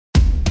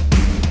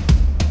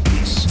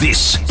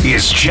This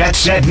is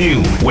Jets at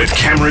Noon with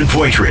Cameron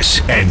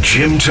Poitras and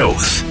Jim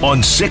Toth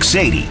on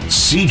 680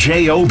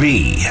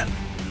 CJOB.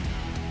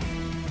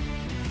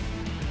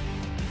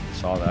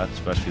 Saw that,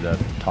 especially that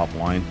top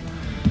line.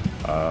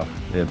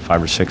 They had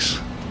 5 or 6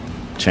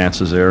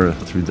 chances there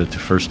through the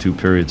first 2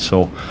 periods.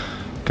 So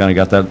kind of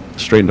got that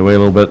straightened away a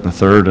little bit in the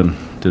third and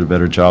did a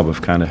better job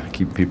of kind of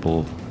keeping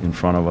people in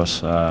front of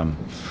us.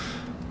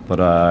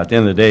 But at the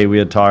end of the day, we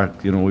had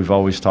talked, we've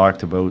always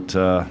talked about,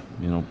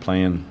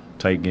 playing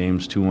tight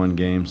games, 2-1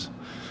 games,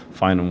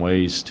 finding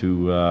ways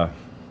to,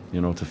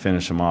 to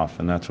finish them off.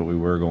 And that's what we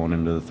were going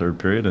into the third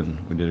period,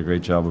 and we did a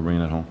great job of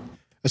bringing it home.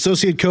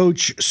 Associate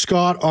coach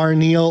Scott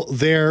Arniel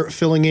there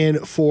filling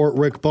in for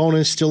Rick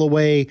Bowness, still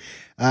away.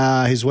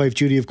 His wife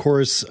Judy, of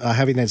course,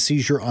 having that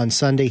seizure on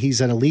Sunday.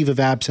 He's on a leave of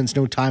absence,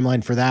 no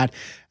timeline for that.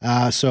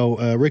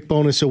 So Rick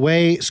Bowness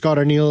away. Scott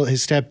Arniel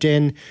has stepped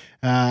in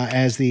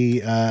as the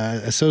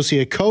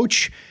associate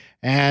coach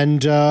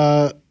and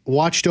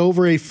watched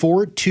over a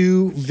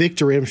 4-2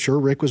 victory. I'm sure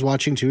Rick was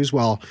watching too as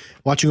well.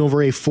 Watching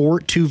over a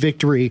 4-2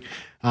 victory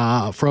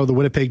from the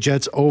Winnipeg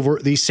Jets over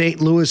the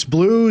St. Louis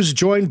Blues,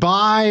 joined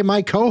by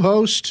my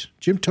co-host,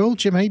 Jim Toth.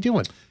 Jim, how you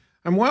doing?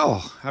 I'm well.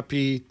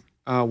 Happy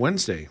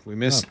Wednesday. We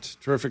missed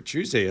Terrific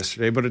Tuesday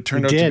yesterday, but it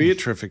turned out to be a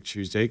Terrific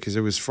Tuesday because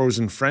it was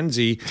Frozen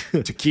Frenzy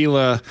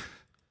Tequila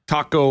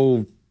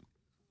Taco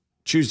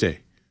Tuesday.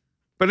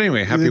 But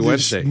anyway, happy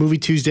Wednesday. Movie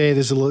Tuesday,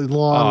 there's a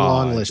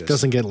long list.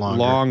 Doesn't get longer.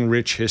 Long,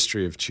 rich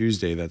history of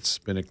Tuesday that's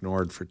been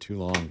ignored for too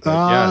long.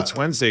 But it's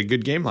Wednesday.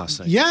 Good game last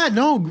night. Yeah,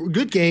 no,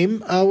 good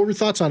game. What were your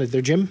thoughts on it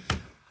there, Jim?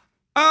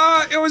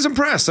 I was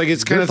impressed.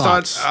 It's kind of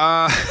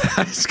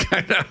it's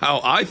kind of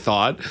how I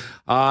thought.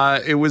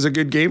 It was a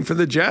good game for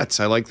the Jets.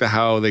 I like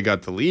how they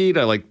got the lead.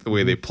 I like the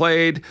way they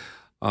played.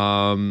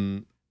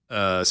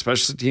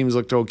 Special teams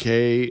looked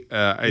okay.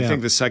 I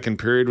think the second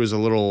period was a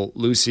little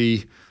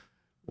loosey.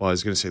 Well, I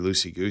was going to say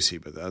loosey-goosey,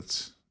 but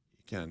that's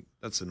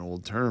an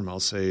old term. I'll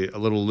say a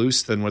little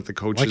loose than what the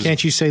coaches. Why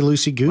can't you say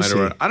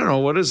loosey-goosey? I don't know.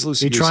 What is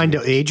loosey-goosey? You're trying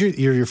to age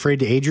you're afraid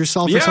to age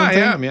yourself or something?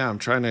 Yeah, I am. Yeah, I'm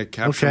trying to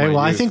capture my well,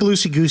 youth. I think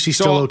loosey-goosey's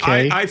still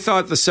okay. I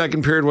thought the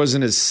second period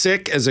wasn't as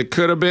sick as it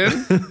could have been.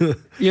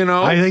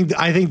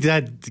 I think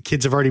that the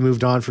kids have already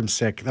moved on from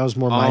sick. That was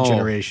more my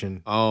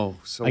generation. Oh,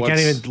 so I can't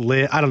even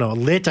lit. I don't know.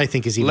 Lit, I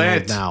think, is even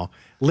old now.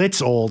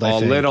 Lit's old, I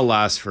think. Lit will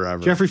last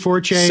forever. Jeffrey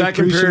Forche.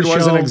 Second period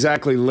wasn't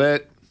exactly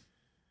lit.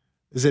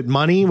 Is it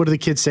money? What do the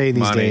kids say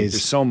these days?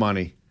 They're so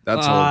money.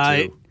 That's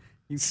old too.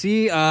 You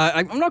see,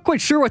 I'm not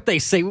quite sure what they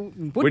say.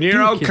 When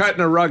you're out cutting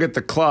a rug at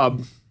the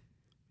club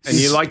and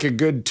you like a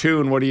good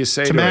tune, what do you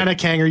say Tamana to it?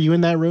 Kang, are you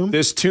in that room?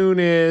 This tune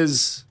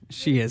is...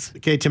 She is.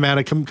 Okay,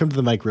 Tamana, come to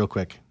the mic real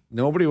quick.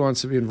 Nobody wants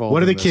to be involved.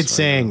 What are the kids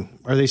saying?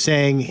 Are they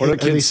saying... What do the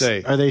kids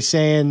say? Are they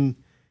saying...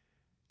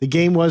 The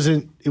game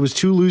wasn't. It was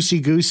too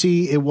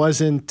loosey-goosey. It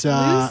wasn't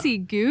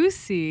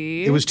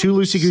loosey-goosey. It was too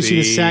loosey-goosey.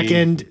 The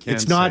second,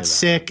 it's not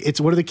sick. It's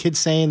what are the kids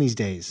saying these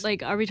days?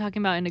 Like, are we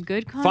talking about in a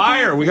good context?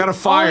 Fire. We got a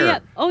fire. Oh, yeah.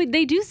 Oh,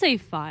 they do say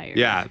fire.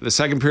 Yeah, the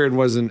second period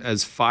wasn't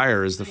as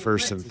fire as the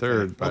first and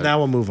third. But well, now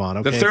we'll move on.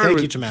 Okay,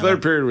 the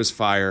third period was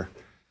fire.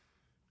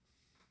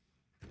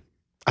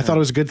 I thought it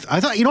was a good. I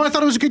thought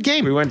it was a good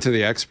game. We went to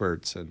the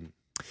experts and.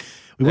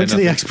 We went to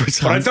the experts.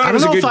 But I thought it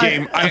was a good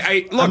game.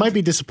 I might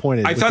be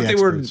disappointed. I thought they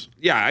were.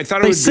 Yeah, I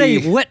thought it would be. They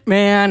say lit,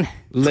 man.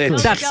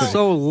 Lit. That's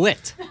so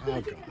lit.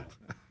 Oh God.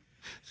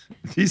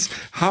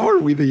 How are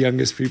we the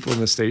youngest people in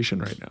the station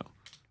right now?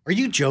 Are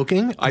you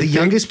joking? The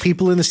youngest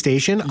people in the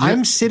station? Yeah.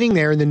 I'm sitting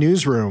there in the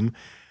newsroom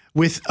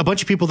with a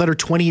bunch of people that are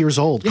 20 years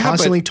old,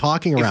 constantly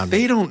talking around me.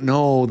 They don't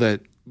know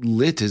that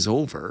lit is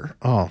over.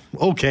 Oh,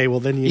 okay.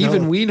 Well, then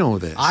even we know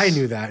this. I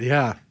knew that.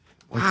 Yeah.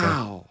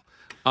 Wow.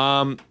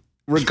 Okay.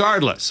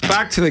 Regardless,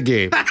 back to the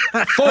game.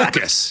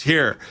 Focus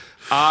here.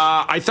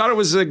 I thought it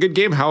was a good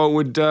game. How it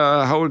would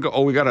go?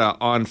 Oh, we got a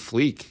on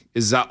fleek.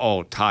 Is that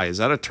Ty? Is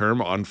that a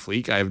term, on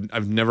fleek?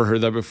 I've never heard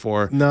that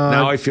before. No.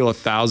 Now I feel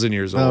 1,000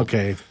 years old.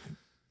 Okay.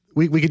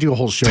 We could do a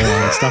whole show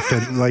on stuff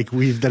that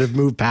have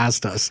moved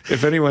past us.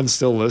 If anyone's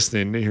still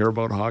listening to hear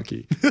about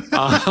hockey,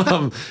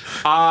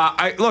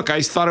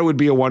 I thought it would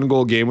be a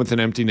 1-goal game with an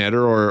empty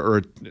netter or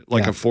a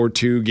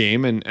 4-2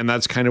 game, and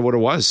that's kind of what it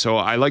was. So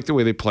I like the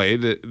way they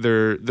played.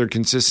 Their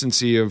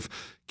consistency of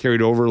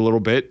carried over a little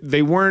bit.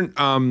 They weren't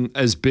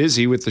as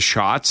busy with the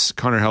shots.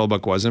 Connor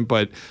Hellebuck wasn't,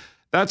 but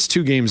that's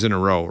 2 games in a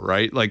row,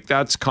 right? Like,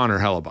 that's Connor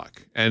Hellebuck.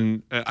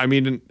 And I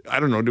mean, I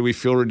don't know, do we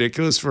feel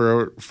ridiculous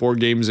for 4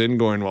 games in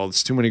going, well,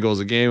 it's too many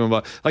goals a game?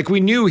 But like, we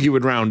knew he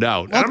would round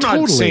out. Well, and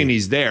I'm not saying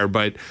he's there,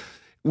 but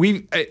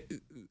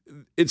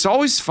it's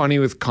always funny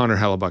with Connor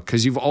Hellebuck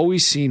because you've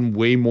always seen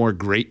way more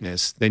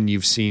greatness than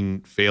you've seen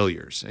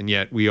failures. And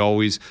yet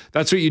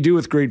that's what you do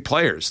with great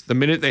players. The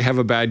minute they have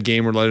a bad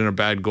game or let in a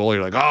bad goal,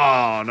 you're like,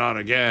 oh, not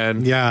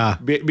again. Yeah.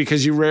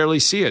 Because you rarely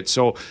see it.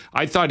 So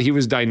I thought he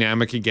was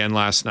dynamic again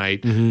last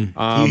night.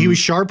 Mm-hmm. He was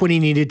sharp when he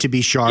needed to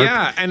be sharp.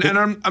 Yeah. And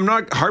I'm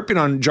not harping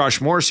on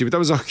Josh Morrissey, but that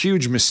was a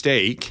huge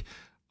mistake.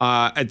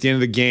 At the end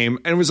of the game.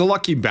 And it was a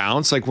lucky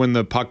bounce, like when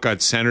the puck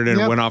got centered and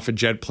it went off a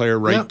Jet player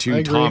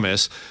to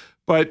Thomas.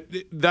 But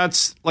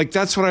that's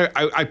what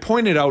I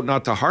pointed out,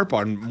 not to harp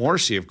on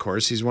Morrissey, of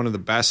course. He's one of the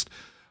best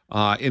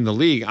in the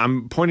league.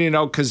 I'm pointing it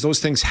out because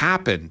those things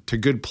happen to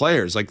good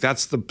players. Like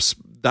that's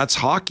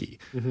hockey.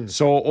 Mm-hmm.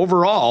 So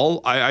overall,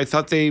 I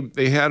thought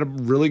they had a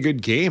really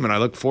good game, and I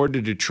look forward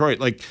to Detroit.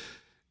 Like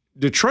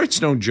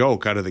Detroit's no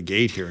joke out of the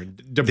gate here.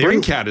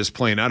 DeBrincat is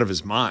playing out of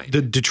his mind.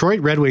 The Detroit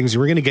Red Wings,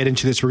 we're going to get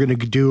into this. We're going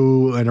to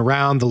do an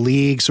around the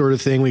league sort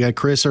of thing. We got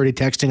Chris already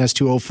texting us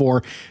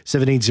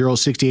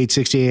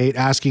 204-780-6868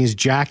 asking, is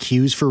Jack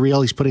Hughes for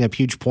real? He's putting up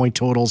huge point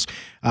totals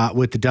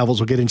with the Devils.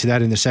 We'll get into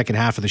that in the second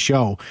half of the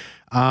show.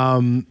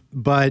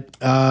 But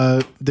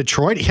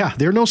Detroit,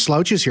 they're no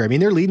slouches here. I mean,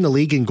 they're leading the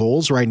league in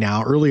goals right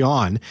now early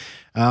on.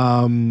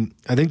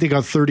 I think they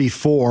got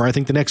 34. I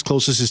think the next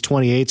closest is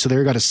 28. So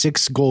they've got a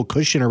 6-goal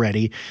cushion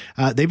already.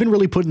 They've been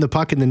really putting the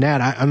puck in the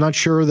net. I'm not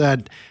sure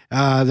that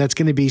that's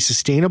going to be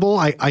sustainable.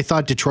 I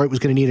thought Detroit was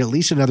going to need at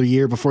least another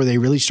year before they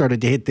really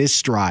started to hit this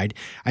stride.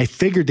 I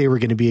figured they were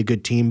going to be a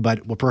good team,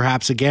 but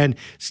perhaps again,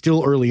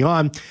 still early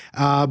on.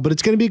 But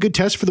it's going to be a good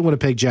test for the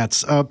Winnipeg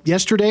Jets.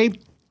 Yesterday,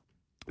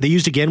 they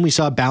used again. We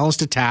saw a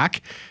balanced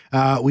attack.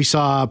 We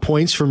saw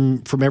points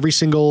from every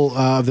single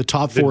of the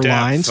top four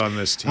lines on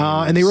this team,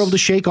 and they were able to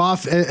shake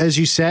off, as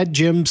you said,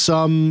 Jim,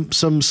 some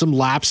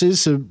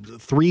lapses,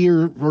 3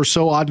 or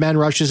so odd man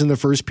rushes in the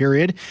first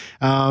period,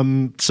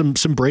 some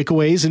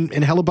breakaways, and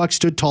Hellebuck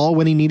stood tall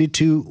when he needed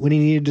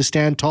to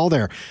stand tall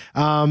there.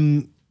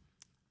 The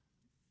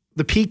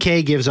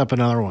PK gives up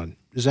another one.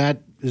 Is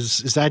that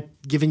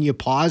giving you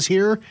pause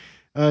here?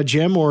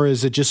 Jim, or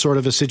is it just sort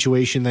of a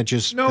situation that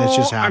just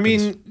happens? I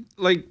mean,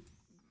 like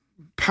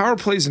power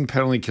plays and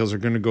penalty kills are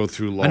going to go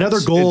through lulls. Another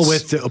goal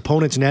with the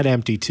opponent's net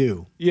empty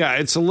too. Yeah,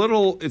 it's a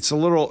little.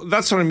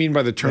 That's what I mean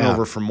by the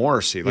turnover from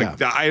Morrissey.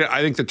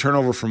 I think the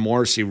turnover from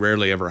Morrissey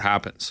rarely ever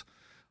happens,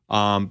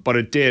 but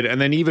it did.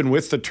 And then even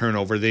with the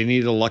turnover, they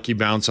needed a lucky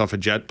bounce off a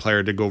Jet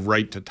player to go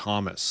right to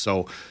Thomas.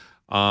 So.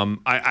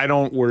 I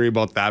don't worry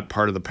about that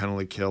part of the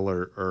penalty kill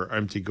or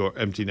empty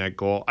net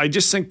goal. I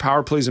just think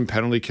power plays and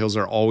penalty kills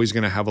are always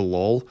going to have a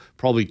lull,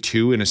 probably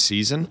 2 in a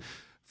season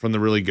from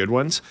the really good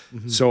ones.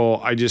 Mm-hmm. So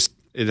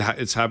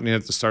it's happening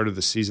at the start of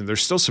the season.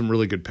 There's still some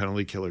really good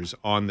penalty killers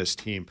on this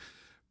team.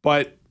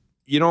 But,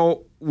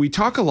 we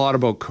talk a lot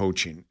about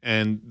coaching,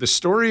 and the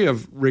story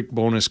of Rick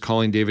Bowness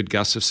calling David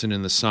Gustafsson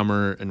in the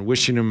summer and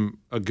wishing him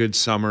a good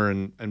summer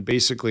and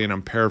basically, and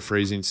I'm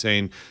paraphrasing,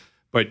 saying,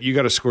 but you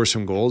got to score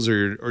some goals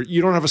or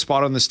you don't have a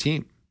spot on this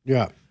team.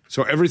 Yeah.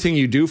 So everything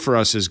you do for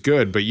us is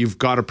good, but you've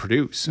got to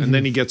produce. And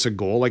then he gets a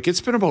goal. Like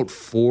it's been about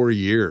 4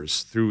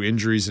 years through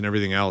injuries and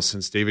everything else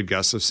since David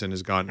Gustafsson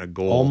has gotten a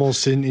goal.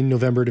 Almost in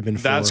November to been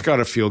 4. That's got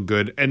to feel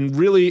good. And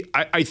really,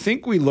 I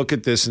think we look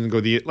at this and go,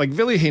 Ville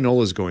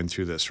Heinola is going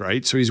through this,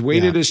 right? So he's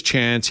waited his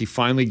chance. He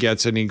finally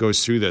gets it and he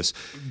goes through this.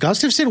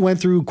 Gustafsson went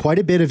through quite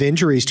a bit of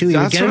injuries too. He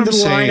would get into the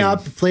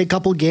lineup, play a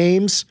couple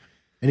games,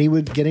 and he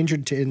would get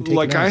injured and take it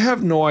out. I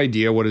have no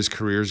idea what his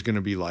career is going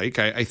to be like.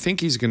 I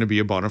think he's going to be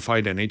a bona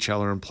fide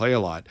NHLer and play a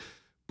lot.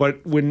 But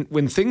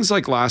when things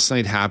like last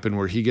night happen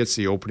where he gets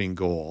the opening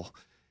goal,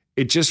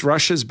 it just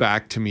rushes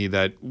back to me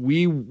that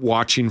we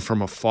watching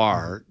from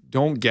afar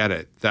don't get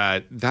it.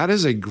 That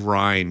is a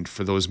grind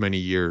for those many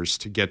years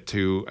to get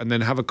to, and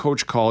then have a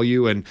coach call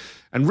you and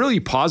really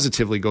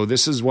positively go,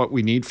 this is what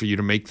we need for you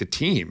to make the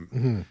team.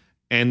 Mm-hmm.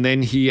 And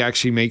then he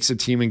actually makes a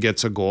team and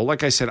gets a goal.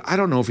 Like I said, I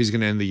don't know if he's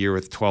going to end the year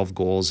with 12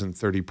 goals and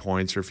 30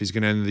 points or if he's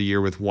going to end the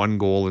year with 1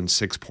 goal and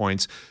 6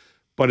 points.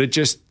 But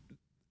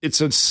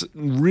it's a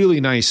really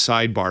nice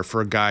sidebar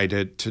for a guy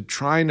to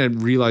try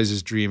and realize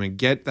his dream and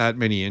get that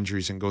many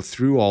injuries and go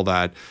through all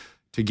that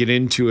to get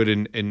into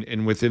it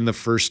and within the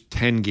first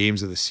 10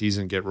 games of the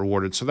season get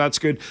rewarded. So that's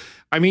good.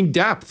 I mean,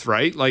 depth,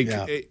 right?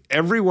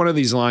 Every one of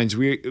these lines,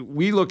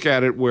 we look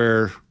at it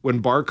where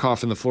when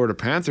Barkov and the Florida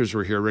Panthers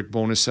were here, Rick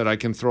Bowness said, I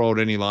can throw out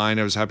any line.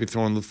 I was happy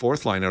throwing the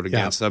fourth line out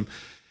against them.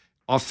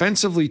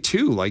 Offensively,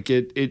 too. I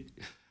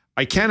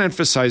can't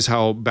emphasize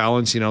how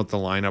balancing out the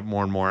lineup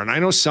more and more. And I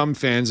know some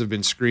fans have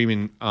been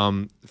screaming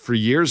for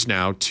years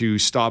now to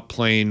stop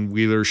playing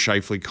Wheeler,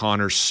 Scheifele,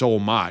 Connor so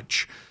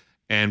much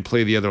and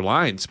play the other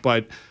lines.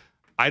 But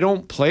I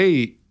don't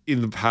play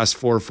in the past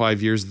 4 or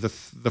 5 years the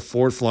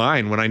fourth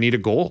line when I need a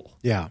goal.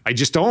 Yeah. I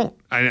just don't.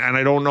 And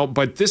I don't know.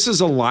 But this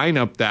is a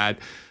lineup that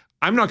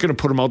I'm not going to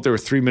put them out there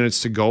with 3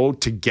 minutes to go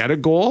to get a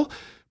goal.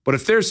 But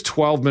if there's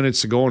 12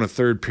 minutes to go in a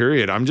third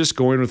period, I'm just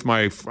going with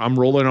I'm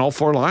rolling all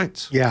 4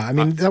 lines. Yeah, I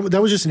mean,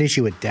 that was just an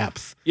issue with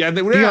depth. Yeah,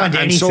 beyond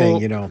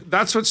anything,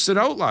 That's what stood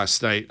out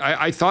last night.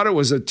 I thought it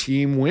was a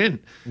team win.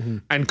 Mm-hmm.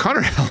 And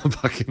Connor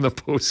Hellebuck in the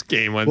post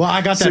game. Well,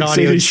 I got that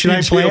audio. Should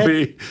I play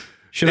it?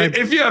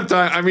 If you have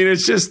time. I mean,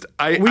 it's just,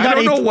 I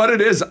don't know what it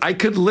is. I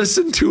could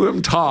listen to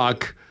him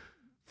talk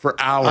for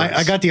hours.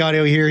 I got the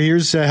audio here.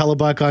 Here's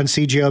Hellebuck on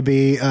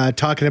CJOB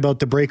talking about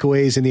the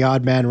breakaways and the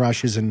odd man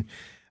rushes and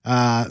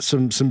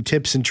some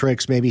tips and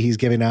tricks maybe he's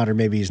giving out or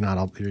maybe he's not.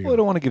 I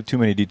don't want to give too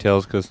many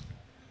details because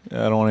I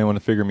don't want anyone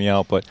to figure me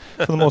out. But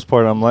for the most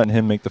part, I'm letting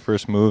him make the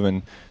first move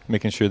and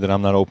making sure that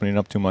I'm not opening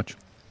up too much.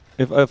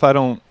 If I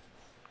don't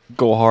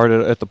go hard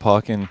at the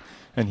puck and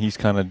and he's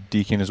kind of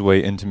deking his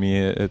way into me,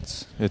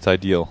 it's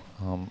ideal.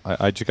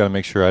 I just got to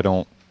make sure I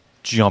don't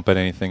jump at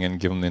anything and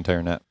give him the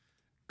entire net.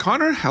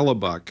 Connor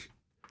Hellebuck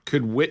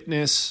could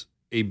witness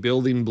a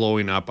building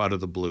blowing up out of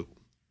the blue,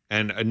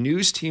 and a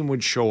news team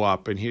would show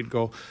up, and he'd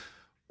go,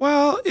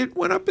 well, it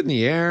went up in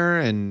the air,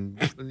 and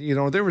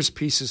there was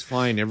pieces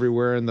flying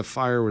everywhere, and the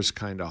fire was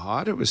kind of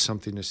hot. It was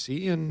something to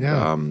see,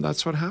 and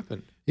that's what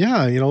happened.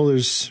 Yeah,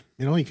 there's,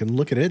 you can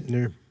look at it, and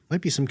there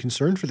might be some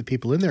concern for the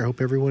people in there.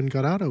 Hope everyone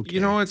got out okay.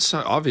 It's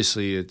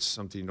obviously it's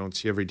something you don't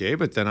see every day,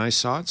 but then I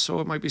saw it, so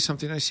it might be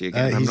something I see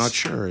again. I'm not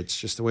sure. It's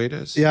just the way it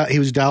is. Yeah, he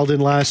was dialed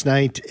in last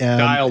night.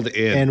 Dialed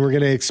in. And we're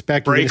going to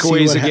expect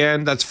breakaways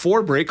again. That's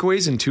 4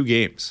 breakaways in 2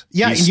 games.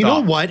 Yeah, and you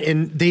know what?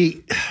 And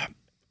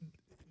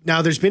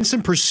now there's been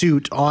some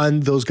pursuit on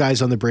those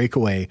guys on the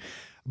breakaway,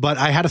 but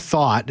I had a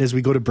thought as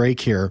we go to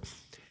break here.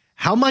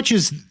 How much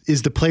is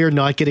the player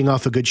not getting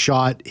off a good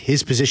shot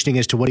his positioning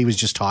as to what he was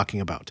just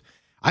talking about?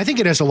 I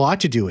think it has a lot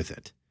to do with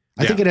it.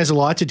 I think it has a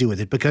lot to do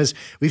with it because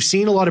we've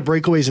seen a lot of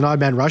breakaways and odd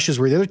man rushes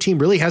where the other team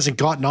really hasn't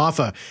gotten off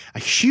a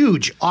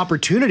huge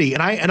opportunity.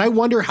 And I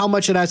wonder how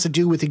much it has to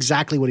do with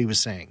exactly what he was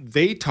saying.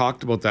 They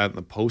talked about that in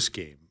the post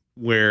game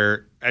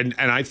where, and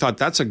I thought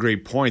that's a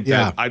great point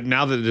that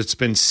now that it's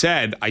been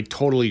said, I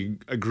totally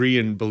agree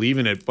and believe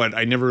in it, but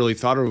I never really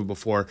thought of it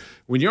before.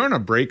 When you're on a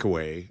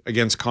breakaway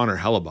against Connor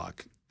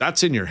Hellebuck,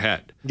 that's in your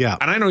head. Yeah.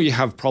 And I know you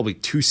have probably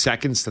 2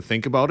 seconds to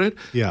think about it,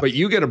 but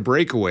you get a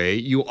breakaway,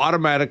 you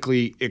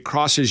automatically, it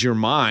crosses your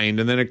mind,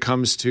 and then it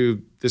comes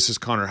to, this is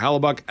Connor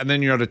Hellebuck, and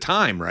then you're out of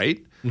time,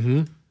 right?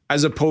 Mm-hmm.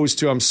 As opposed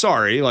to, I'm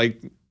sorry,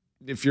 like,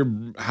 if you're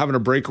having a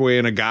breakaway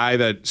and a guy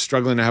that's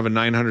struggling to have a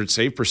 900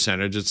 save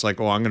percentage, it's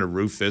like, oh, I'm going to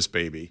roof this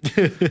baby.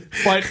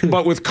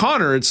 but with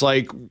Connor, it's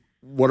like,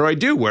 what do I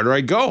do? Where do I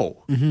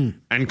go? Mm-hmm.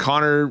 And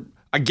Connor,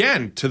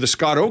 again, to the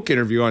Scott Oak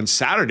interview on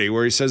Saturday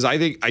where he says, I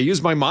think I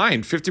use my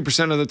mind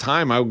 50% of the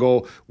time. I'll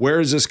go,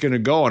 where is this going to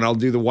go? And I'll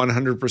do the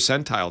 100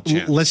 percentile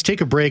chance. Let's take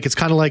a break. It's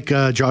kind of like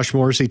Josh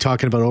Morrissey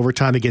talking about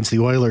overtime against the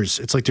Oilers.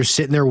 It's like they're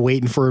sitting there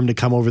waiting for him to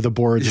come over the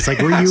boards. It's like,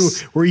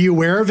 were you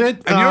aware of it?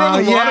 And you don't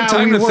have a lot of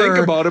time to think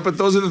about it, but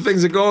those are the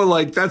things that go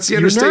like, that's the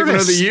understatement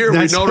of the year.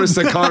 We noticed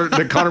that Connor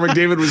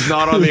McDavid was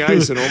not on the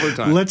ice in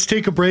overtime. Let's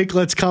take a break.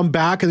 Let's come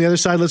back on the other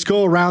side. Let's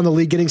go around the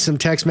league getting some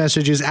text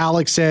messages.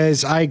 Alex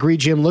says, I agree,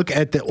 Jim. Look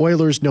at the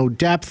Oilers, no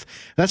depth.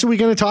 That's what we're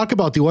going to talk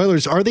about. The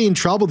Oilers, are they in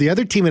trouble? The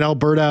other team in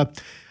Alberta,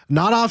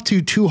 not off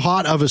to too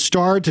hot of a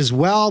start as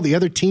well. The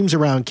other teams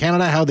around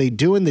Canada, how they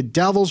doing? The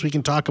Devils, we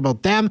can talk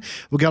about them.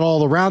 We got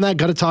all around that.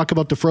 Got to talk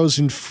about the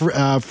frozen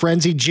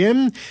frenzy.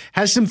 Jim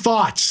has some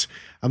thoughts.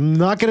 I'm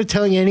not going to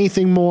tell you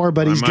anything more,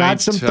 but he's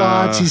got some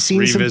thoughts. He's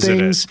seen some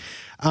things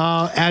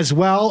as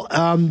well.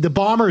 The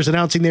Bombers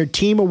announcing their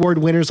team award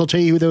winners. I'll tell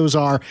you who those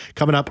are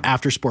coming up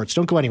after sports.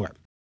 Don't go anywhere.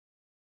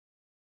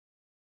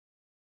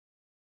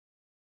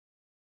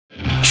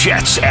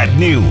 Jets at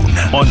noon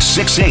on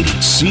 680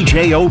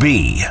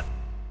 CJOB.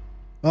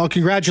 Well,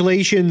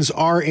 congratulations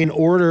are in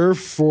order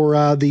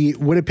for the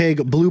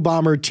Winnipeg Blue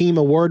Bomber Team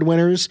Award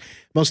winners.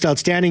 Most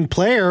outstanding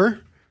player,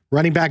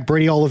 running back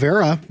Brady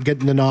Oliveira,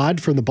 getting the nod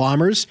from the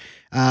Bombers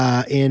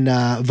in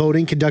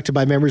voting conducted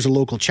by members of the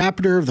local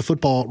chapter of the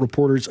Football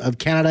Reporters of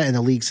Canada and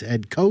the league's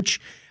head coach.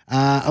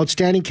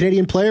 Outstanding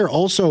Canadian player,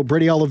 also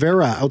Brady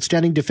Oliveira.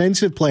 Outstanding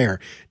defensive player,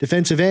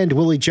 defensive end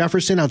Willie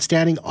Jefferson.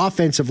 Outstanding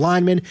offensive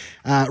lineman,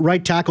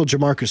 right tackle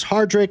Jamarcus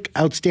Hardrick.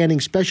 Outstanding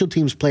special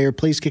teams player,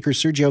 place kicker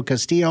Sergio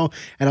Castillo.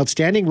 And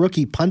outstanding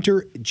rookie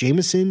punter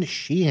Jameson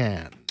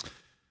Sheehan.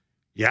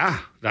 Yeah,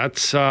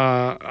 that's,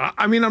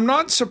 I'm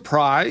not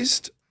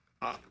surprised.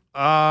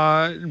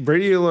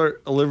 Brady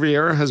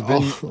Oliveira has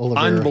been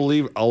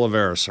unbelievable.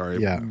 Oliveira,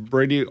 sorry. Yeah.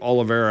 Brady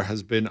Oliveira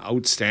has been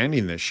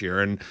outstanding this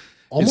year. And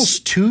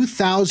almost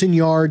 2,000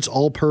 yards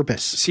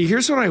all-purpose. See,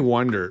 here's what I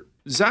wonder.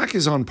 Zach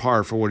is on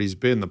par for what he's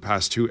been the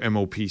past 2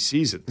 MOP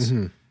seasons.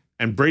 Mm-hmm.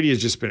 And Brady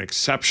has just been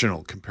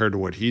exceptional compared to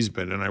what he's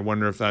been. And I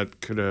wonder if that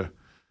could have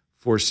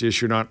forced the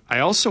issue or not.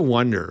 I also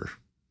wonder,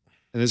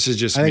 and this is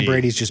just I think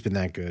Brady's just been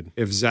that good.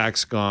 If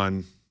Zach's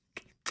gone,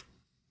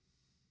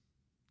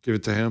 give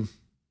it to him.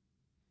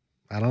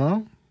 I don't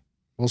know.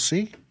 We'll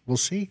see.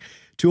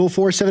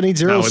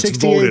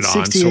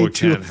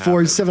 204-780-6868.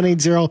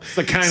 204-780.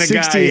 The kind of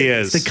guy he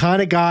is. The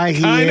kind of guy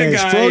he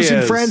is.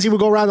 Frozen Frenzy. We'll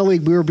go around the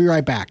league. We will be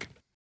right back.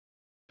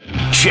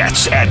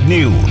 Jets at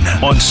noon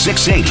on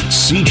 680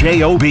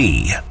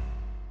 CJOB.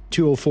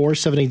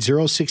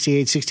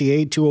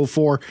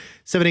 204-780-6868.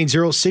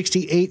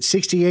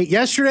 204-780-6868.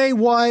 Yesterday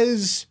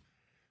was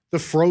the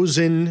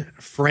Frozen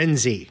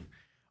Frenzy.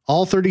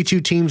 All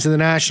 32 teams in the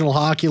National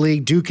Hockey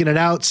League duking it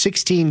out.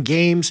 16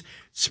 games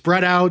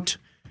spread out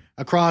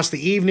across the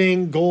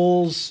evening.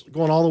 Goals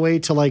going all the way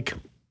to I think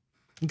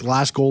the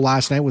last goal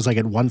last night was at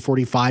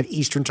 1:45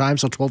 Eastern time,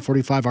 so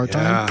 12:45 our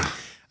time.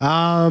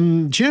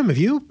 Jim, have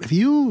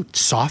you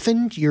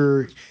softened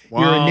your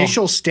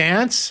initial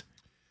stance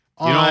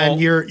on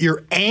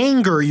your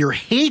anger, your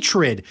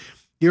hatred,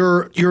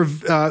 your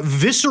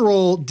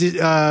visceral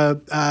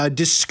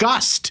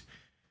disgust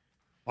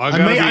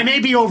I may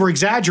be over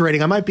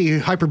exaggerating. I might be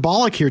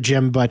hyperbolic here,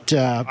 Jim, but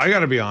I got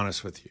to be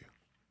honest with you.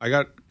 I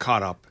got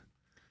caught up.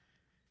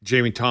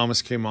 Jamie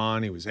Thomas came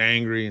on. He was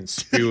angry and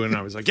spewing.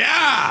 I was like,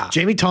 yeah.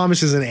 Jamie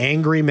Thomas is an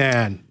angry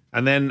man.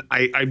 And then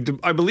I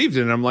believed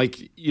it. And I'm like,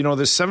 this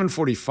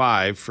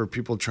 7:45 for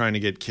people trying to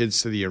get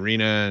kids to the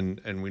arena,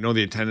 and we know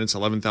the attendance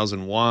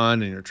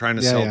 11,001, and you're trying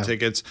to sell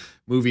tickets.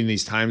 Moving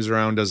these times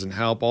around doesn't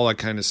help. All that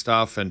kind of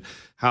stuff, and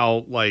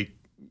how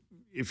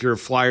if you're a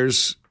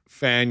Flyers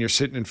fan, you're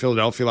sitting in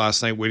Philadelphia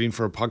last night waiting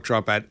for a puck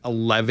drop at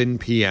 11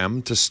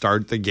 p.m. to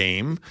start the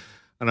game,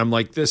 and I'm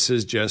like, this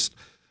is just.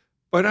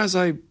 But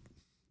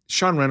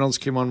Sean Reynolds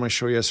came on my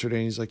show yesterday,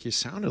 and he's like, you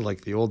sounded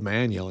like the old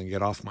man yelling,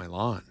 "Get off my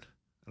lawn,"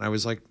 and I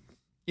was like,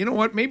 you know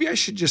what? Maybe I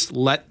should just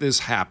let this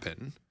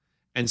happen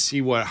and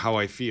see how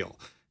I feel.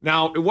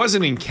 Now, it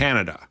wasn't in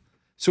Canada,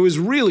 so it was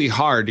really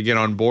hard to get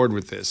on board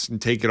with this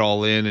and take it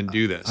all in and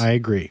do this. I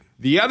agree.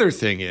 The other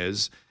thing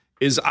is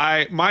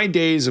my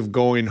days of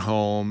going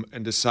home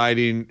and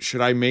deciding,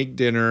 should I make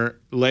dinner,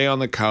 lay on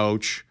the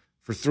couch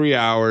for 3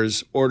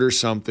 hours, order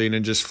something,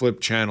 and just flip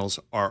channels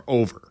are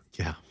over.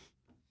 Yeah.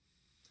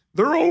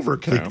 They're over,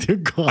 Cam. They're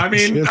gone. I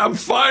mean, I'm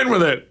fine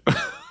with it.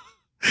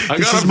 I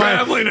got a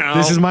family now.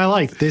 This is my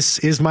life. This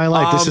is my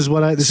life. This is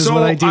what I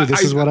do.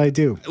 This is what I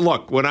do.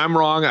 Look, when I'm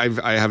wrong,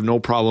 I have no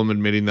problem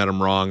admitting that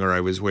I'm wrong or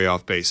I was way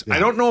off base. Yeah. I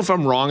don't know if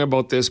I'm wrong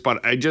about this,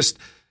 but I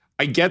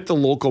get the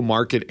local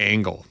market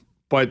angle.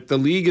 But the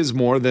league is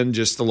more than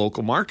just the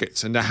local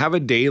markets. And to have a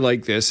day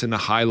like this and to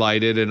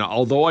highlight it, and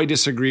although I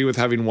disagree with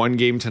having one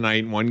game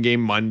tonight and one game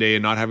Monday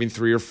and not having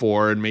 3 or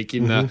 4 and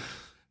making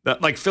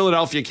like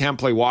Philadelphia can't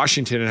play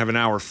Washington and have an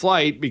hour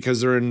flight because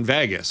they're in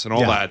Vegas and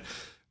all that.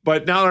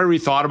 But now that I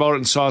rethought about it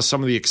and saw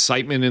some of the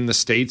excitement in the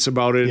States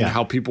about it and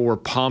how people were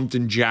pumped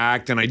and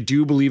jacked, and I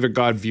do believe it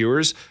got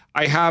viewers,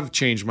 I have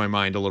changed my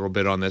mind a little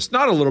bit on this.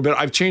 Not a little bit.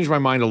 I've changed my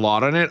mind a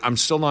lot on it. I'm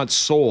still not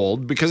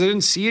sold because I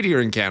didn't see it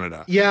here in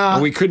Canada. Yeah.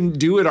 And we couldn't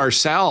do it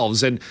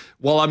ourselves. And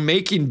while I'm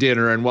making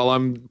dinner and while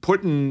I'm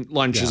putting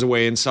lunches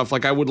away and stuff,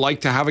 I would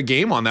like to have a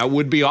game on. That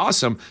would be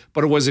awesome.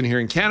 But it wasn't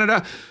here in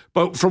Canada.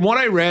 But from what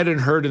I read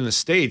and heard in the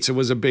States, it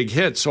was a big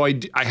hit. So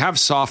I have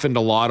softened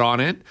a lot on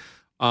it.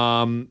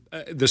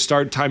 The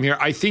start time here,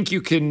 I think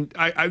you can.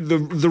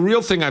 The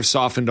real thing I've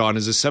softened on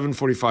is a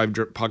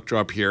 7:45 puck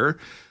drop here.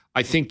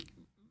 I think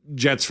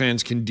Jets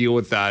fans can deal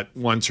with that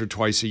once or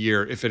twice a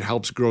year if it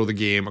helps grow the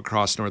game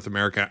across North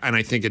America, and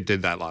I think it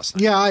did that last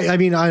night. Yeah, I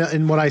mean,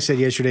 and what I said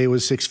yesterday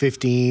was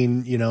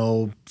 6:15,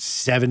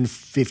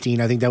 7:15.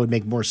 I think that would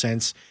make more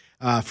sense.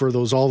 For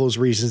all those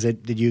reasons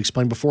that you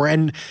explained before.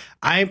 And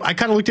I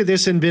kind of looked at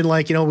this and been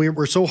like,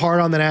 we're so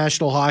hard on the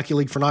National Hockey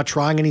League for not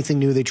trying anything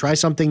new. They try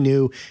something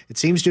new. It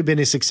seems to have been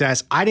a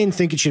success. I didn't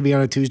think it should be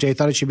on a Tuesday. I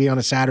thought it should be on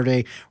a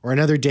Saturday or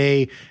another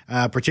day,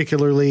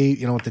 particularly,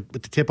 with the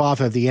tip-off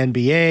of the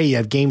NBA. You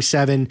have Game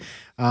 7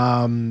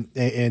 in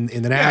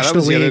the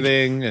National League. The other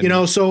thing,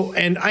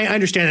 and I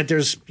understand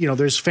that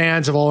there's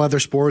fans of all other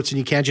sports and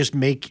you can't just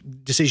make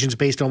decisions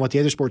based on what the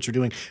other sports are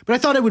doing. But I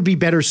thought it would be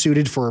better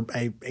suited for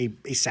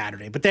a Saturday.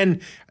 But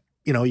then,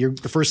 you're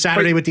the first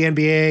Saturday with the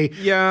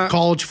NBA,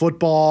 college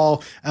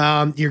football.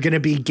 You're going to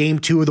be Game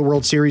 2 of the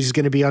World Series is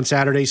going to be on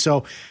Saturday.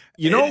 So,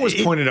 what was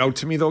pointed out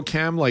to me though,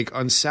 Cam,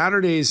 on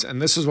Saturdays,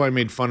 and this is why I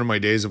made fun of my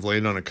days of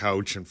laying on a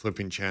couch and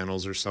flipping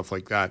channels or stuff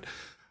like that.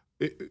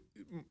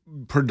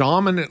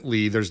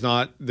 Predominantly, there's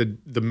not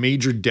the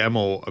major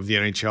demo of the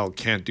NHL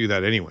can't do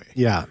that anyway.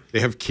 Yeah,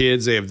 they have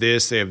kids, they have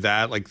this, they have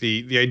that.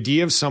 The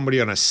idea of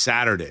somebody on a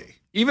Saturday,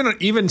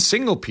 even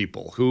single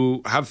people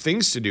who have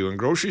things to do and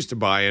groceries to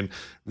buy and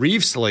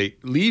leaves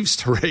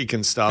to rake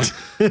and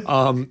stuff,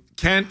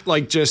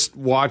 can't just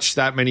watch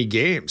that many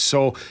games.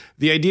 So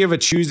the idea of a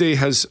Tuesday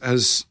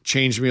has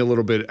changed me a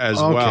little bit as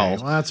well. Well,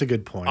 that's a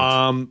good point.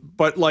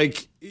 But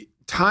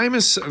time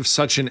is of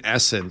such an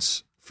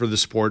essence for the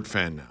sport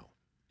fan now.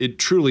 It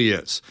truly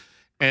is.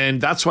 And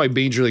that's why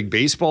Major League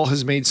Baseball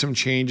has made some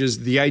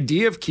changes. The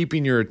idea of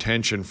keeping your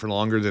attention for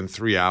longer than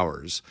 3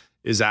 hours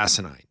is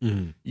asinine.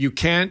 Mm-hmm. You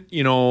can't,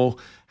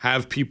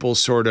 have people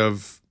sort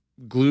of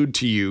glued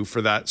to you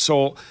for that.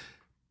 So,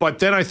 but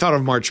then I thought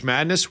of March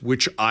Madness,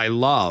 which I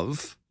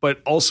love,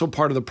 but also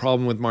part of the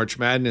problem with March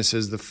Madness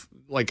is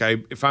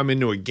if I'm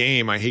into a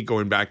game, I hate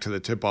going back to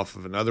the tip-off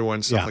of another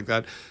one, stuff like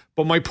that.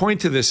 But my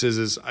point to this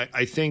is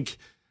I think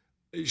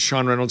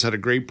Sean Reynolds had a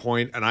great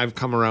point, and I've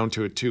come around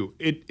to it too.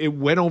 It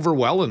went over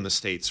well in the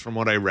States from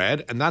what I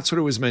read, and that's what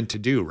it was meant to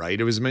do, right?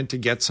 It was meant to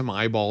get some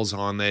eyeballs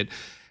on it.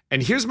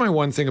 And here's my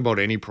one thing about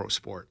any pro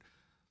sport.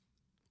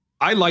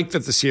 I like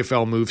that the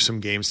CFL moved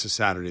some games to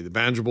Saturday, the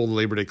Banjo Bowl, the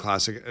Labor Day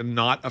Classic, and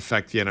not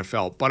affect the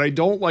NFL. But I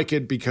don't like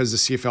it because the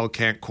CFL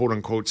can't, quote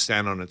unquote,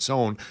 stand on its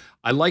own.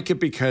 I like it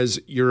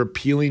because you're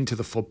appealing to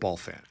the football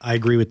fan. I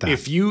agree with that.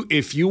 If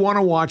you want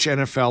to watch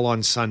NFL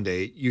on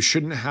Sunday, you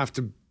shouldn't have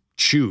to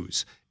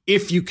choose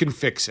if you can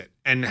fix it.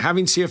 And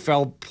having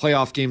CFL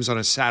playoff games on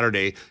a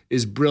Saturday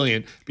is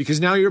brilliant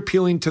because now you're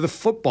appealing to the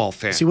football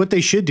fan. See, what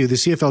they should do, the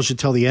CFL should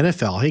tell the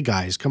NFL, hey,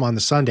 guys, come on the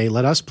Sunday.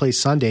 Let us play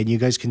Sunday, and you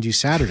guys can do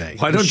Saturday.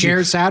 Why don't share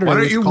you, Saturday why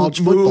don't with you college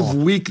move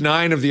football? week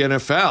 9 of the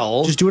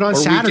NFL? Just do it on or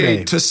Saturday. Week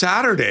 8 to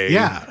Saturday.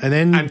 Yeah,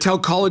 and tell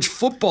college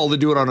football to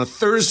do it on a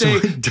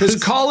Thursday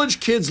because college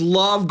kids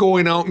love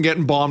going out and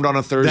getting bombed on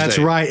a Thursday. That's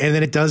right. And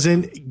then it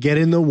doesn't get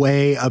in the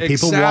way of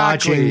people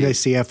watching the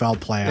CFL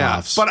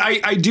playoffs. Yeah.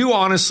 But I do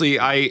honestly,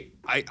 I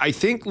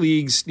think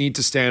leagues need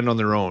to stand on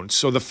their own.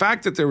 So the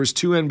fact that there was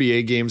 2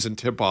 NBA games and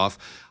tip-off,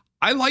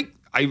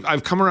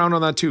 I've come around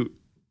on that too.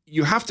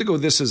 You have to go,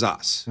 this is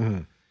us.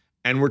 Mm-hmm.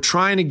 And we're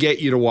trying to get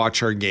you to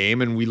watch our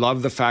game. And we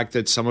love the fact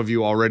that some of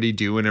you already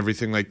do and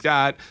everything like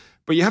that.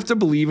 But you have to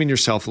believe in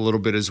yourself a little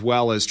bit as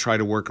well as try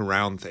to work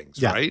around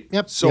things, right?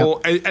 Yep.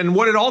 So, and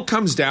what it all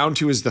comes down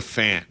to is the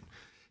fan.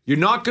 You're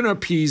not going to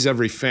appease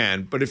every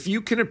fan, but if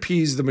you can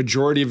appease the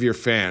majority of your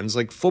fans,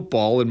 like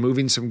football and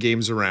moving some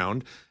games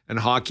around and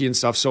hockey and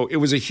stuff. So it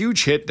was a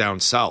huge hit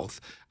down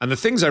south. And the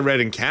things I read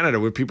in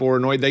Canada where people were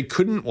annoyed, they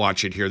couldn't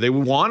watch it here. They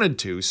wanted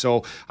to.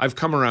 So I've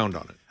come around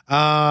on it.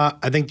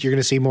 I think you're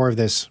going to see more of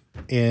this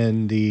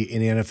in the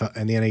NFL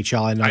and the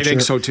NHL. I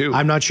think so too.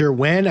 I'm not sure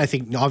when. I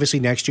think obviously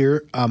next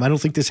year. I don't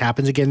think this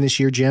happens again this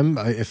year, Jim.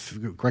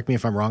 Correct me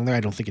if I'm wrong there. I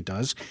don't think it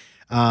does.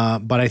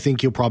 But I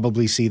think you'll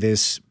probably see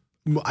this.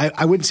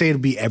 I wouldn't say it'll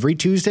be every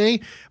Tuesday,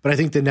 but I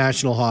think the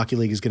National Hockey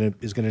League is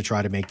gonna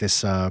try to make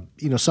this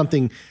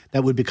something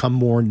that would become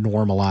more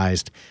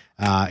normalized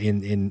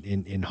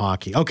in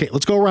hockey. Okay,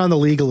 let's go around the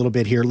league a little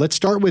bit here. Let's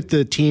start with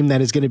the team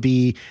that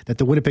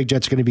the Winnipeg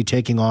Jets are going to be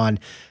taking on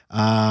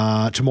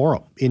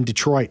tomorrow in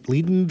Detroit,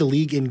 leading the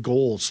league in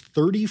goals,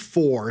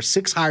 34,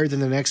 6 higher than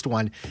the next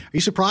one. Are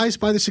you surprised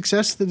by the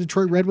success the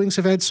Detroit Red Wings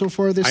have had so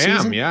far this season?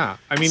 I am, yeah.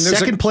 I mean,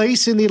 second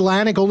place in the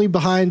Atlantic, only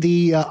behind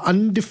the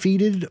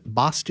undefeated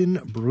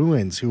Boston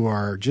Bruins, who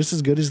are just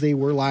as good as they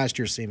were last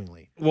year,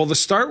 seemingly. Well, the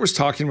Start was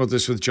talking about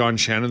this with John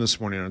Shannon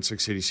this morning on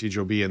 680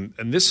 CJOB,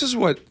 and this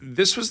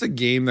was the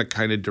game that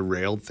kind of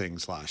derailed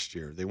things last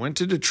year. They went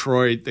to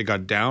Detroit, they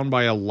got down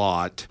by a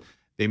lot,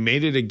 they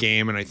made it a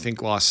game, and I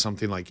think lost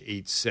something like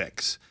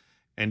 8-6.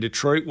 And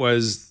Detroit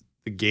was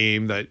the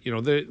game that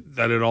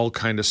that it all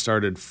kind of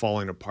started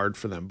falling apart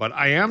for them. But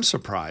I am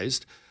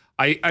surprised.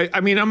 I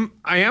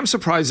am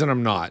surprised, and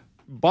I'm not.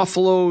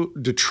 Buffalo,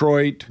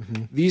 Detroit,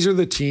 these are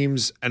the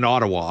teams, and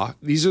Ottawa,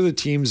 these are the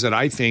teams that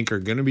I think are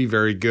going to be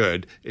very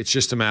good. It's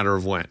just a matter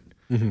of when.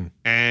 Mm-hmm.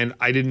 And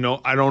I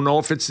don't know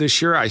if it's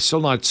this year. I'm still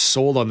not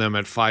sold on them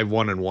at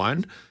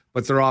 5-1-1,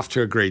 but they're off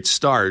to a great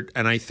start.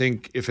 And I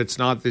think if it's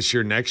not this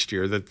year, next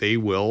year, that they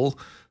will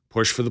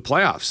push for the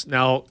playoffs.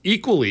 Now,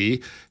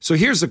 equally, so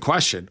here's the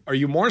question. Are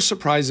you more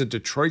surprised at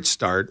Detroit's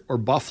start or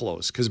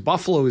Buffalo's? Because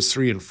Buffalo is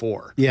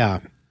 3-4. Yeah.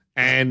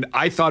 And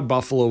I thought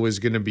Buffalo was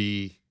going to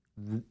be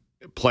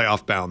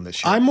playoff bound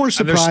this year. I'm more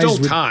surprised. And there's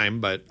still time,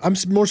 but I'm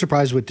more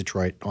surprised with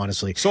Detroit,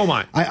 honestly. So am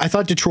I. I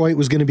thought Detroit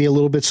was going to be a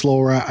little bit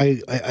slower.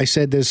 I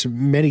said this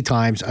many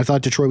times. I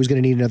thought Detroit was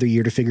going to need another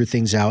year to figure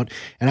things out,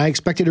 and I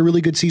expected a really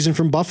good season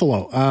from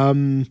Buffalo.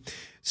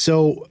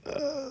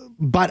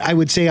 But I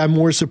would say I'm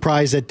more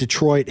surprised that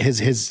Detroit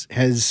has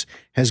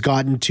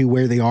gotten to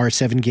where they are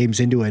 7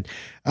 games into it.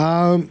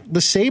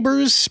 The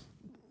Sabres.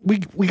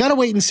 We got to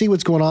wait and see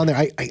what's going on there.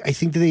 I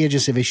think that they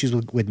just have issues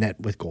with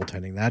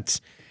goaltending.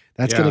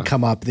 That's going to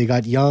come up. They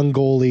got young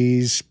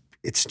goalies.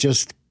 It's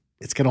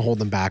going to hold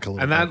them back a little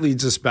bit. And that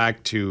leads us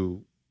back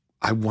to,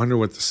 I wonder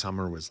what the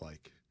summer was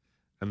like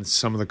and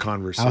some of the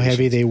conversations. How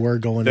heavy they were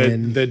going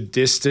in. The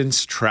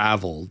distance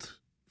traveled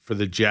for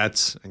the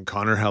Jets and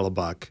Connor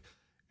Hellebuck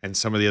and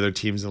some of the other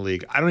teams in the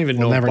league. I don't even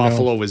know if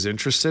Buffalo was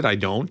interested. I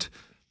don't.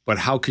 But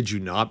how could you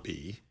not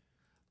be?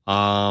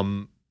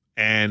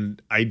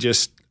 And I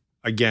just,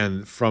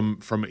 again,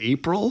 from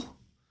April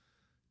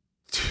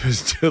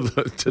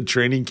to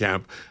training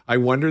camp, I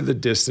wonder the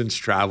distance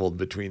traveled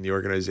between the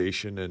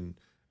organization and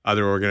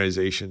other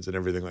organizations and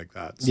everything like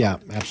that. So. Yeah,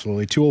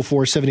 absolutely.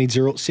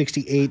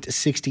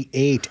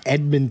 204-780-6868.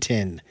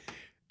 Edmonton.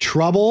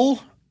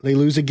 Trouble. They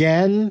lose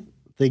again.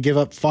 They give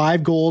up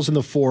 5 goals in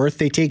the fourth.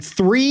 They take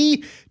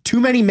 3 too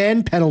many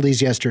men penalties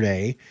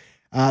yesterday,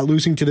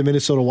 losing to the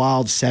Minnesota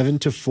Wild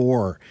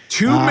 7-4.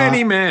 Too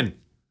many men.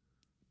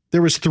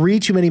 There was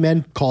 3 too many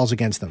men calls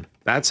against them.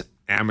 That's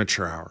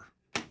amateur hour.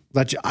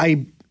 It's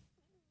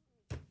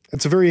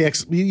a very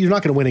you're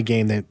not going to win a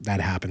game that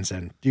happens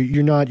then.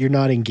 You're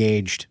not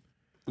engaged.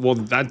 Well,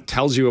 that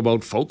tells you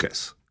about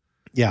focus.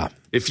 Yeah.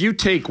 If you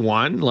take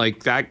one,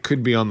 like that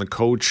could be on the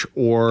coach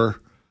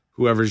or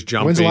whoever's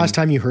jumping. When's the last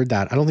time you heard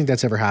that? I don't think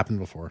that's ever happened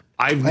before.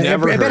 I bet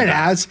it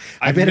has.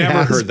 I've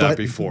never heard that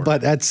before.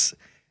 But that's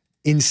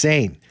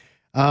insane.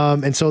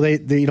 And so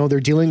they're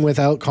dealing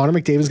without Connor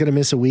McDavid's going to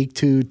miss a week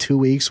to 2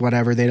 weeks,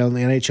 whatever. The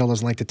NHL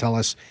doesn't like to tell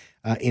us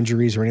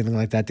injuries or anything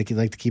like that. They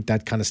like to keep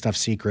that kind of stuff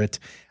secret.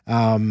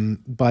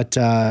 But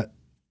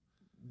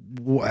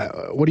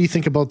what do you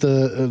think about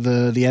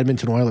the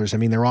Edmonton Oilers? I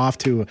mean, they're off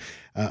to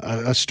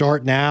a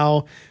start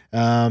now.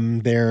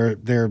 They're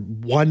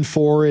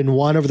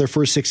 1-4-1 over their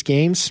first 6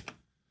 games.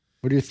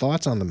 What are your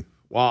thoughts on them?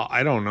 Well,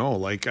 I don't know.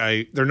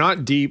 They're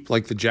not deep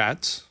like the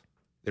Jets.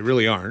 They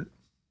really aren't.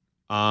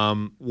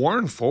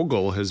 Warren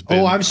Fogle has been.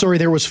 Oh, I'm sorry.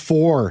 There was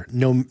 4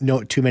 no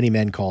too many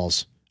men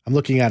calls. I'm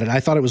looking at it.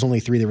 I thought it was only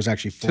 3. There was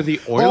actually 4. To the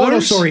Oilers? Oh,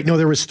 no, sorry. No,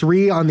 there was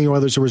 3 on the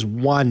Oilers. There was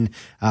 1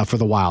 for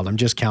the Wild. I'm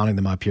just counting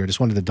them up here. Just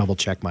wanted to double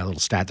check my little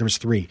stat. There was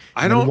 3.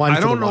 I don't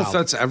know if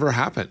that's ever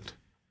happened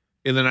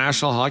in the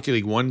National Hockey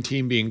League. One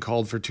team being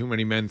called for too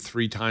many men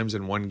 3 times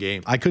in one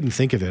game. I couldn't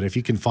think of it. If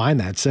you can find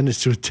that, send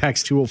us to a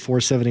text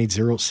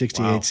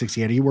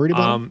 204-780-6868. Are you worried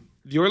about it?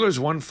 The Oilers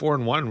won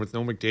 4-1 with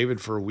no McDavid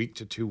for a week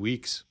to 2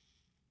 weeks.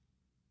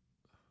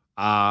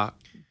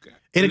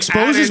 It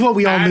exposes what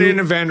we all knew. Add in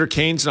Evander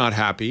Kane's not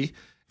happy.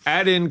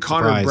 Add in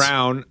Connor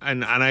Brown,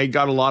 and I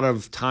got a lot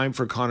of time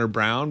for Connor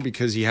Brown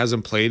because he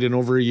hasn't played in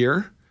over a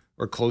year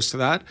or close to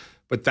that.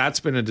 But that's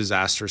been a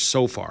disaster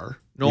so far.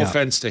 No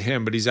offense to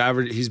him, but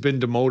he's been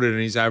demoted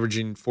and he's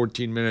averaging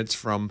 14 minutes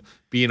from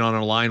being on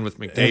a line with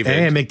McDavid.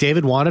 And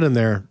McDavid wanted him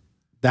there.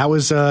 That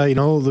was,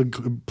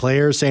 the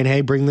players saying,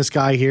 "Hey, bring this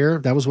guy here."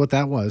 That was what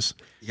that was.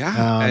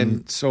 Yeah,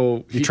 and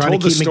so he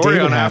told the story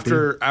on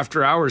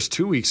After Hours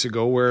 2 weeks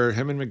ago, where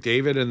him and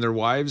McDavid and their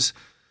wives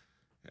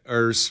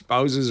or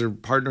spouses or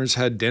partners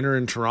had dinner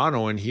in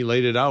Toronto, and he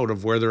laid it out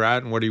of where they're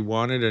at and what he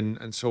wanted,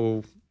 and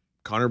so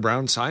Connor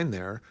Brown signed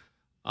there.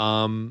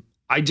 Went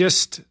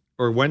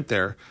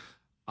there.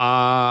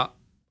 I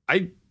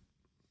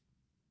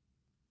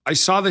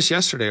saw this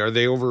yesterday. Are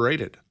they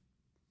overrated?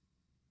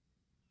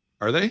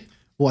 Are they?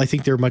 Well, I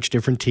think they're a much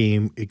different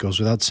team. It goes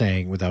without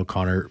saying without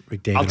Connor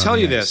McDavid. I'll tell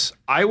you this.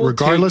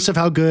 Regardless of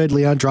how good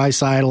Leon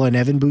Draisaitl and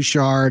Evan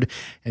Bouchard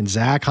and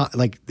Zach,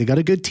 they got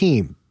a good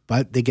team,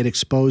 but they get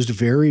exposed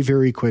very,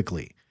 very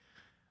quickly.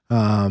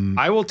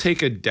 I will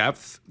take a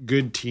depth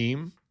good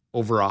team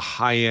over a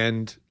high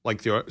end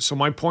so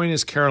my point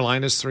is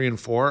Carolina's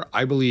 3-4.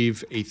 I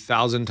believe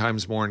 1,000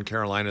 times more in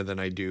Carolina than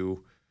I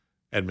do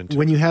Edmonton.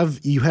 When you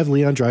have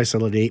Leon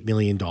Draisaitl at $8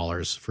 million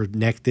for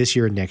this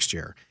year and next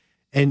year.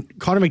 And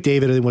Connor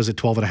McDavid was at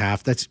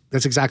 12.5.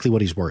 That's exactly what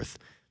he's worth.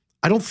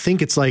 I don't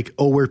think it's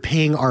we're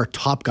paying our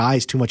top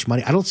guys too much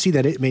money. I don't see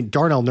that.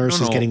 Darnell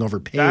Nurse is getting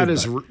overpaid.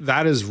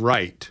 That is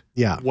right.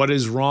 Yeah. What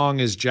is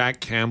wrong is Jack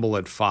Campbell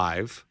at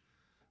 5.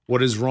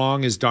 What is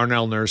wrong is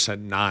Darnell Nurse at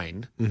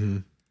 9. Mm-hmm.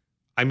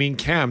 I mean,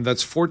 Cam,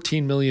 that's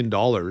 $14 million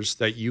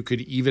that you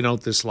could even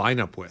out this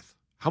lineup with.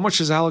 How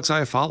much is Alex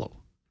Iafallo?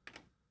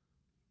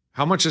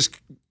 How much is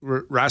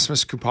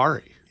Rasmus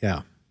Kupari?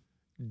 Yeah.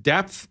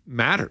 Depth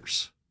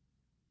matters.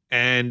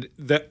 And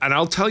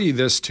I'll tell you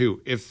this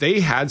too. If they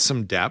had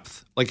some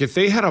depth, if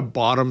they had a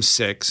bottom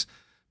 6,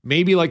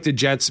 maybe like the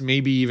Jets,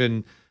 maybe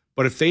even,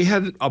 but if they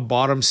had a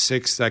bottom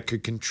 6 that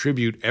could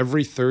contribute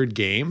every third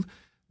game,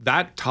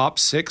 that top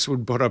 6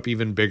 would put up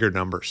even bigger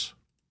numbers.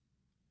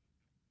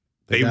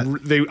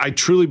 I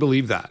truly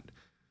believe that.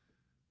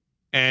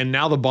 And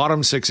now the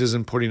bottom 6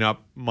 isn't putting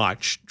up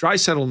much.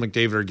 Draisaitl and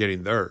McDavid are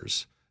getting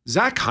theirs.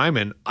 Zach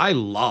Hyman, I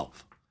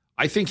love.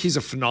 I think he's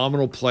a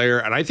phenomenal player,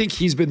 and I think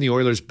he's been the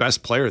Oilers'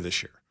 best player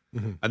this year.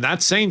 Mm-hmm. And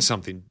that's saying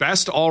something.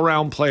 Best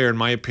all-around player, in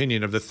my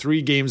opinion, of the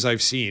 3 games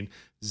I've seen,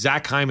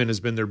 Zach Hyman has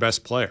been their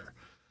best player.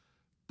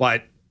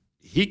 But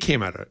he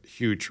came at a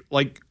huge,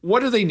 what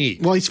do they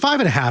need? Well, he's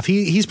 5.5.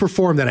 He's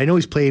performed that. I know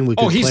he's playing with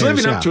good he's players,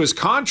 living up to his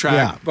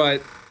contract,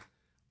 but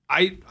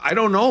I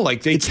don't know.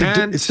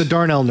 Can't. It's the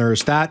Darnell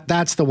Nurse.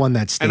 That's the one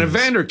that stings. And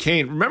Evander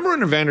Kane. Remember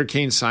when Evander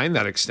Kane signed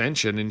that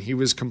extension and he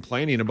was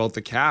complaining about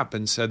the cap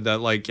and said that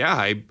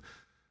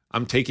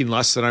I'm taking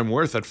less than I'm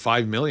worth at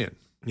 $5 million.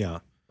 Yeah.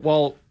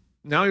 Well,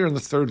 now you're in the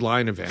third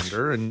line,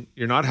 Evander, and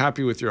you're not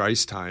happy with your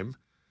ice time.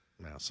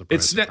 No,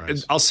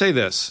 surprise. I'll say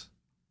this: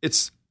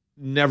 it's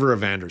never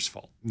Evander's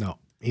fault. No.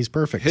 He's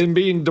perfect. Him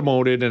being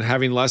demoted and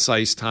having less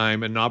ice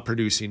time and not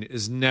producing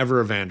is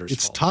never Evander's fault.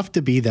 It's tough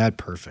to be that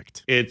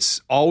perfect.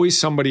 It's always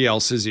somebody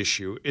else's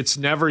issue. It's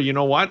never, you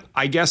know what?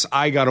 I guess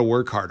I got to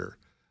work harder.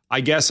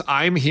 I guess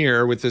I'm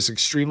here with this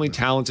extremely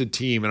talented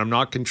team and I'm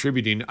not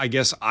contributing. I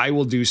guess I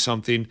will do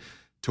something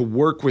to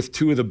work with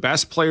 2 of the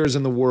best players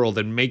in the world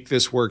and make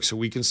this work so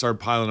we can start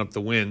piling up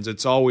the wins.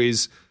 It's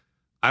always,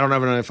 I don't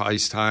have enough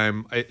ice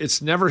time.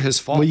 It's never his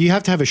fault. Well, you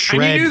have to have a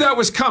shred. And you knew that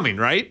was coming,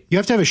 right? You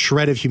have to have a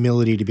shred of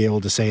humility to be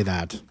able to say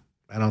that.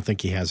 I don't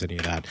think he has any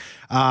of that.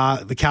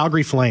 The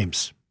Calgary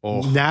Flames.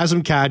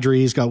 Nazem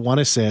Kadri's got 1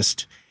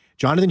 assist.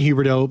 Jonathan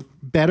Huberdeau,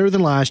 better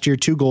than last year,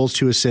 2 goals,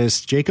 2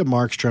 assists. Jacob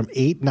Markstrom,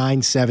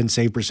 8.97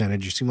 save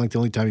percentage. It seemed like the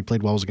only time he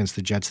played well was against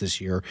the Jets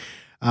this year.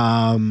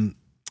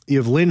 You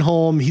have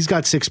Lindholm. He's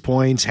got 6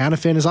 points.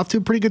 Hannafin is off to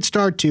a pretty good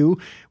start, too,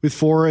 with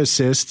 4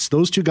 assists.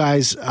 Those 2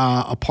 guys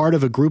a part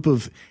of a group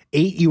of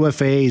 8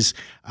 UFAs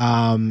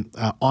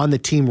on the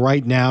team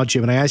right now,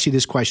 Jim. And I ask you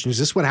this question. Is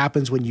this what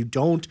happens when you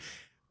don't?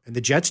 And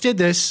the Jets did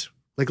this.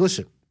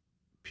 Listen,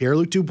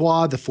 Pierre-Luc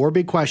Dubois, the 4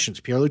 big questions.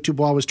 Pierre-Luc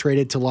Dubois was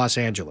traded to Los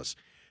Angeles.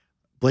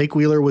 Blake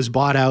Wheeler was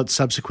bought out,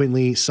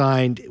 subsequently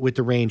signed with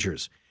the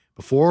Rangers.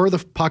 Before the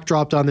puck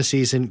dropped on the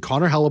season,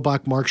 Connor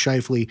Hellebuck, Mark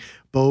Scheifele,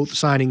 both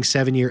signing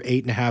 7-year,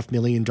 $8.5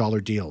 million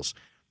deals.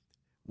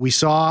 We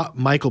saw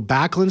Michael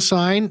Backlund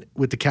sign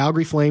with the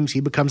Calgary Flames. He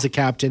becomes the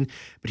captain,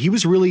 but he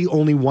was really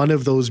only one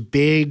of those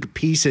big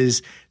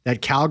pieces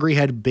that Calgary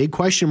had big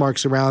question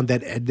marks around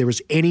that there was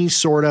any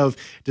sort of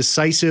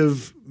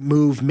decisive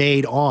move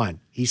made on.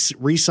 He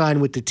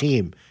re-signed with the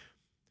team.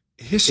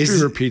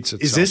 History repeats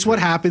itself. Is this what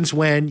happens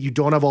when you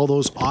don't have all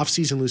those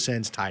off-season loose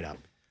ends tied up?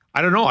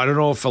 I don't know. I don't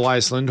know if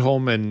Elias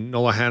Lindholm and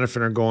Noah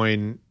Hannafin are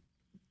going,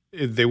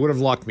 they would have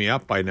locked me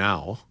up by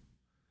now.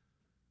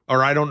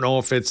 Or I don't know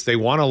if it's they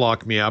want to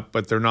lock me up,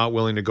 but they're not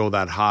willing to go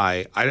that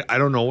high. I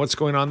don't know what's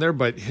going on there,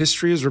 but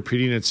history is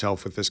repeating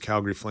itself with this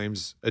Calgary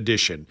Flames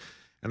edition.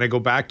 And I go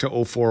back to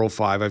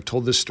 04-05. I've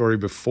told this story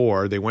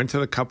before. They went to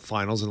the Cup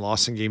Finals and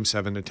lost in Game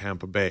 7 to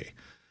Tampa Bay.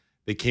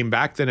 They came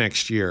back the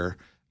next year,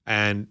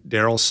 and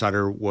Daryl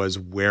Sutter was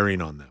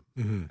wearing on them.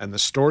 Mm-hmm. And the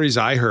stories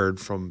I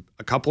heard from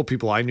a couple of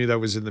people I knew that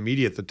was in the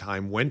media at the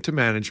time went to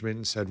management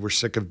and said, we're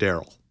sick of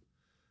Daryl.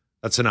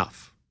 That's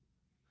enough.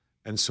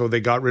 And so they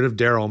got rid of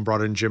Daryl and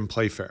brought in Jim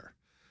Playfair.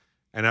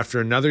 And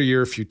after another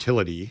year of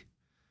futility,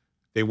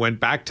 they went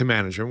back to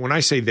management. When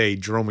I say they,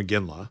 Jerome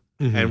McGinley,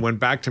 and went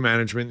back to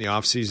management in the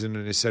offseason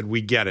and they said,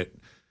 we get it.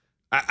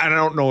 I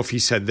don't know if he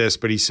said this,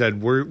 but he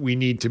said, we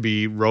need to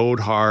be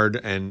rode hard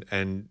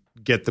and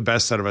get the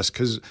best out of us.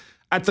 Because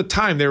at the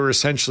time, they were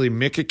essentially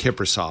Mika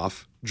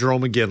Kiprusoff,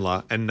 Jerome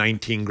McGinley, and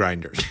 19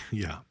 grinders.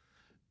 Yeah.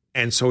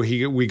 And so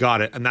we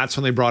got it. And that's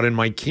when they brought in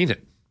Mike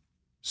Keenan.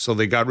 So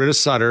they got rid of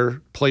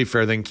Sutter,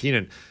 Playfair, then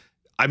Keenan.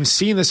 I'm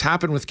seeing this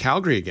happen with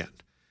Calgary again.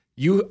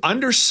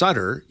 Under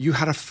Sutter, you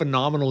had a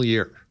phenomenal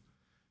year.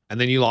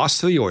 And then you lost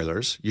to the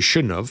Oilers. You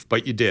shouldn't have,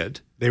 but you did.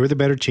 They were the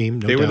better team.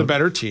 They were the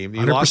better team.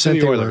 You lost to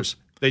the Oilers.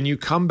 Then you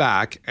come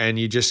back and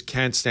you just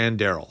can't stand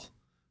Daryl.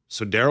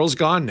 So Daryl's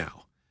gone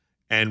now.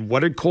 And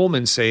what did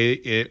Coleman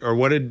say, or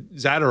what did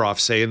Zadorov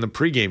say in the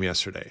pregame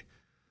yesterday?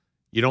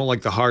 You don't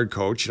like the hard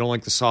coach. You don't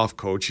like the soft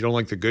coach. You don't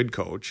like the good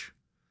coach.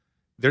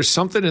 There's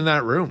something in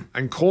that room.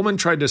 And Coleman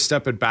tried to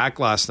step it back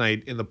last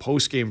night in the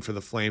postgame for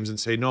the Flames and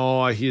say,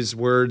 no, his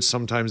words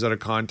sometimes out of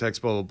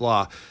context, blah, blah,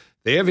 blah.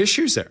 They have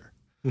issues there.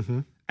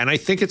 Mm-hmm. And I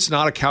think it's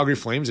not a Calgary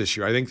Flames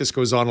issue. I think this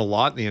goes on a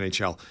lot in the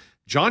NHL.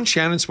 John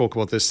Shannon spoke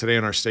about this today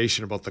on our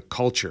station about the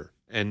culture.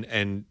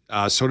 And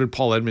so did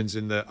Paul Edmonds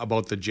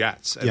about the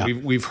Jets.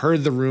 And we've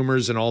heard the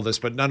rumors and all this,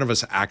 but none of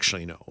us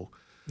actually know.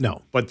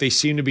 No. But they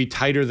seem to be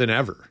tighter than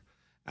ever.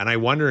 And I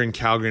wonder in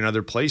Calgary and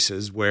other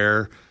places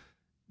where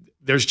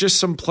there's just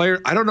some player.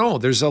 I don't know.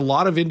 There's a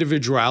lot of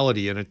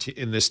individuality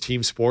in this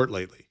team sport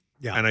lately.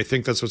 Yeah. And I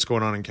think that's what's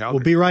going on in Calgary.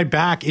 We'll be right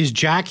back. Is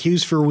Jack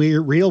Hughes for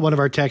real? One of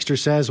our texters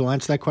says. We'll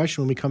answer that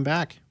question when we come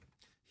back.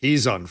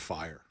 He's on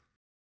fire.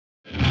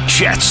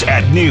 Jets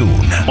at noon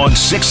on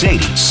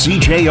 680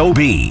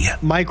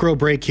 CJOB. Micro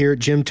break here,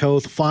 Jim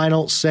Toth.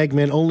 Final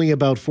segment, only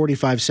about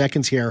 45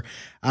 seconds here.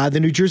 The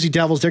New Jersey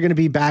Devils, they're going to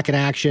be back in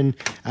action.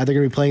 They're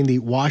going to be playing the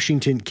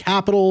Washington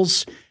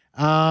Capitals.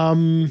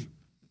 The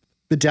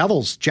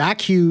Devils,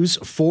 Jack Hughes,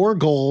 4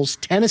 goals,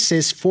 10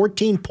 assists,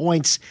 14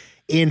 points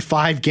in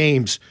 5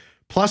 games.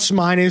 Plus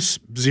minus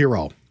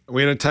 0.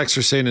 We had a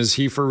texter saying, is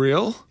he for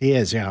real? He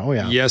is, yeah. Oh,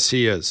 yeah. Yes,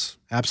 he is.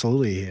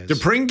 Absolutely, he is.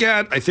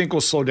 DeBrincat, I think,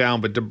 will slow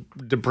down, but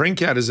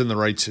DeBrincat is in the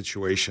right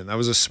situation. That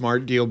was a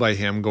smart deal by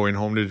him going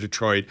home to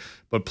Detroit,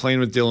 but playing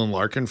with Dylan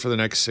Larkin for the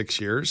next 6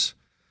 years,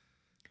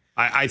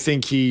 I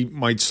think he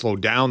might slow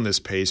down this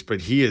pace,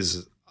 but he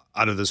is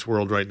out of this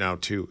world right now,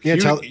 too. Yeah,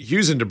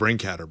 Hughes and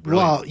DeBrincat are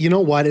brilliant. Well, you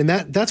know what? And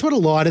that's what a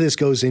lot of this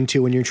goes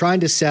into when you're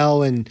trying to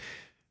sell and,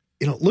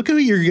 look at who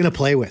you're going to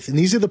play with. And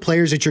these are the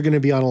players that you're going to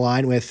be on a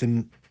line with.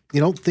 And,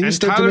 things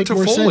start to make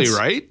more sense.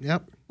 Right?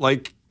 Yep.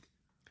 Like,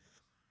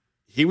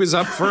 he was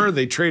up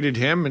they traded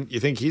him, and you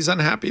think he's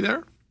unhappy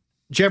there?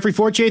 Jeffrey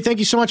Fortier, thank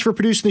you so much for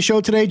producing the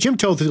show today. Jim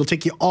Toth will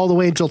take you all the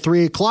way until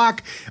 3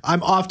 o'clock.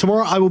 I'm off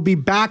tomorrow. I will be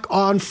back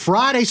on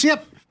Friday. See ya.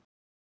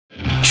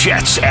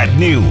 Jets at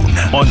noon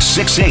on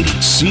 680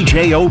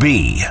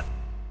 CJOB.